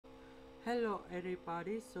Hello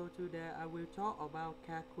everybody, so today I will talk about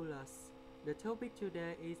calculus. The topic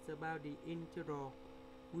today is about the integral.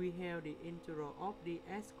 We have the integral of the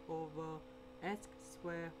x over x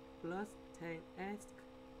squared plus 10x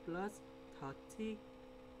plus 30.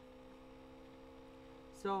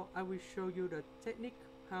 So I will show you the technique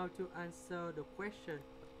how to answer the question.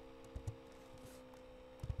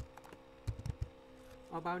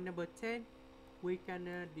 About number 10, we can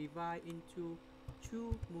divide into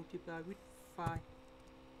 2 multiplied with 5.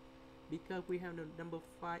 Because we have the number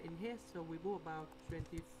 5 in here, so we put about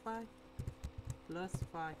 25 plus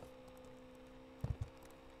 5.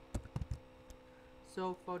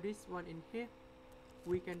 So for this one in here,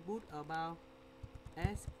 we can put about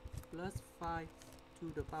x plus 5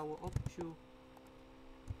 to the power of 2.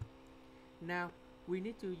 Now we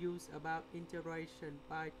need to use about integration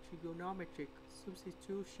by trigonometric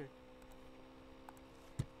substitution.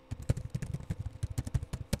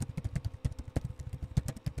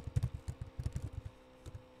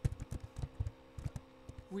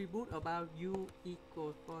 We put about u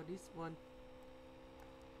equal for this one.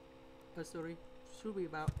 Should be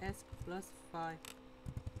about x plus 5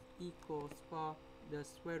 equals for the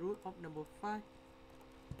square root of number 5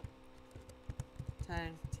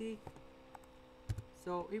 tan t.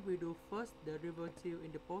 So if we do first the derivative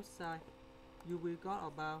in the both sides, you will got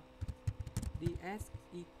about dx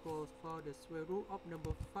equals for the square root of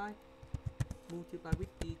number 5 multiplied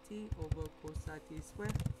with dt over cosine t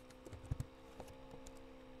squared.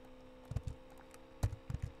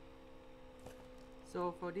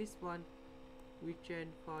 So for this one, we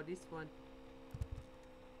change for this one.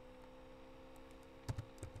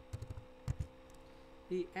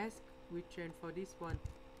 Dx we change for this one.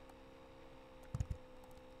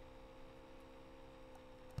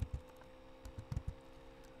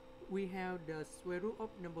 We have the square root of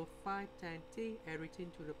number 5 tan t, everything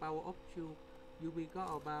to the power of 2. You will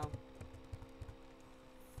got about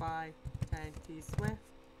 5 tan t squared.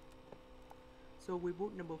 So we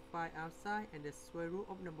put number 5 outside and the square root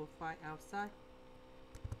of number 5 outside.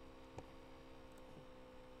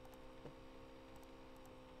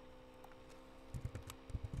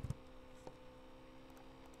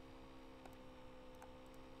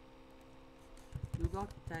 You got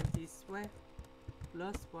tan t squared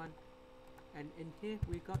plus 1, and in here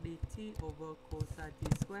we got dt over cosine t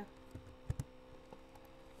squared.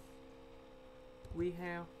 We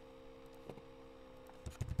have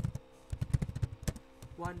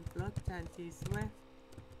 1 plus tan t squared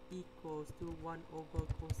equals to 1 over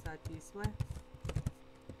cosine t squared.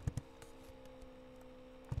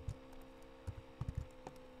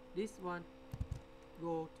 This one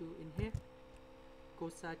go to in here.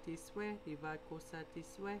 Cosine t squared divide cosine t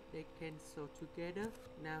squared, they cancel together.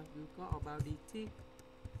 Now you got about dt,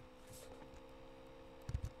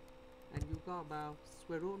 and you got about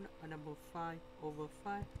square root number 5 over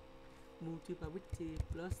 5 multiplied with t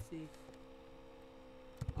plus c.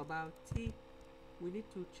 About t, we need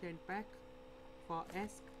to change back for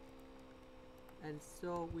s, and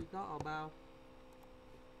so we got about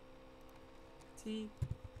t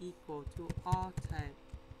equal to r tan.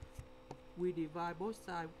 We divide both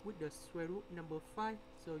sides with the square root number 5,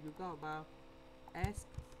 so you got about s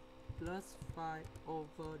plus 5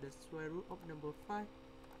 over the square root of number 5.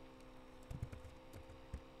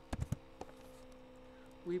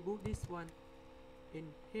 We put this one in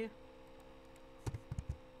here,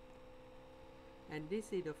 and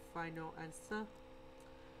this is the final answer.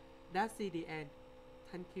 That's the end.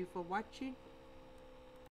 Thank you for watching.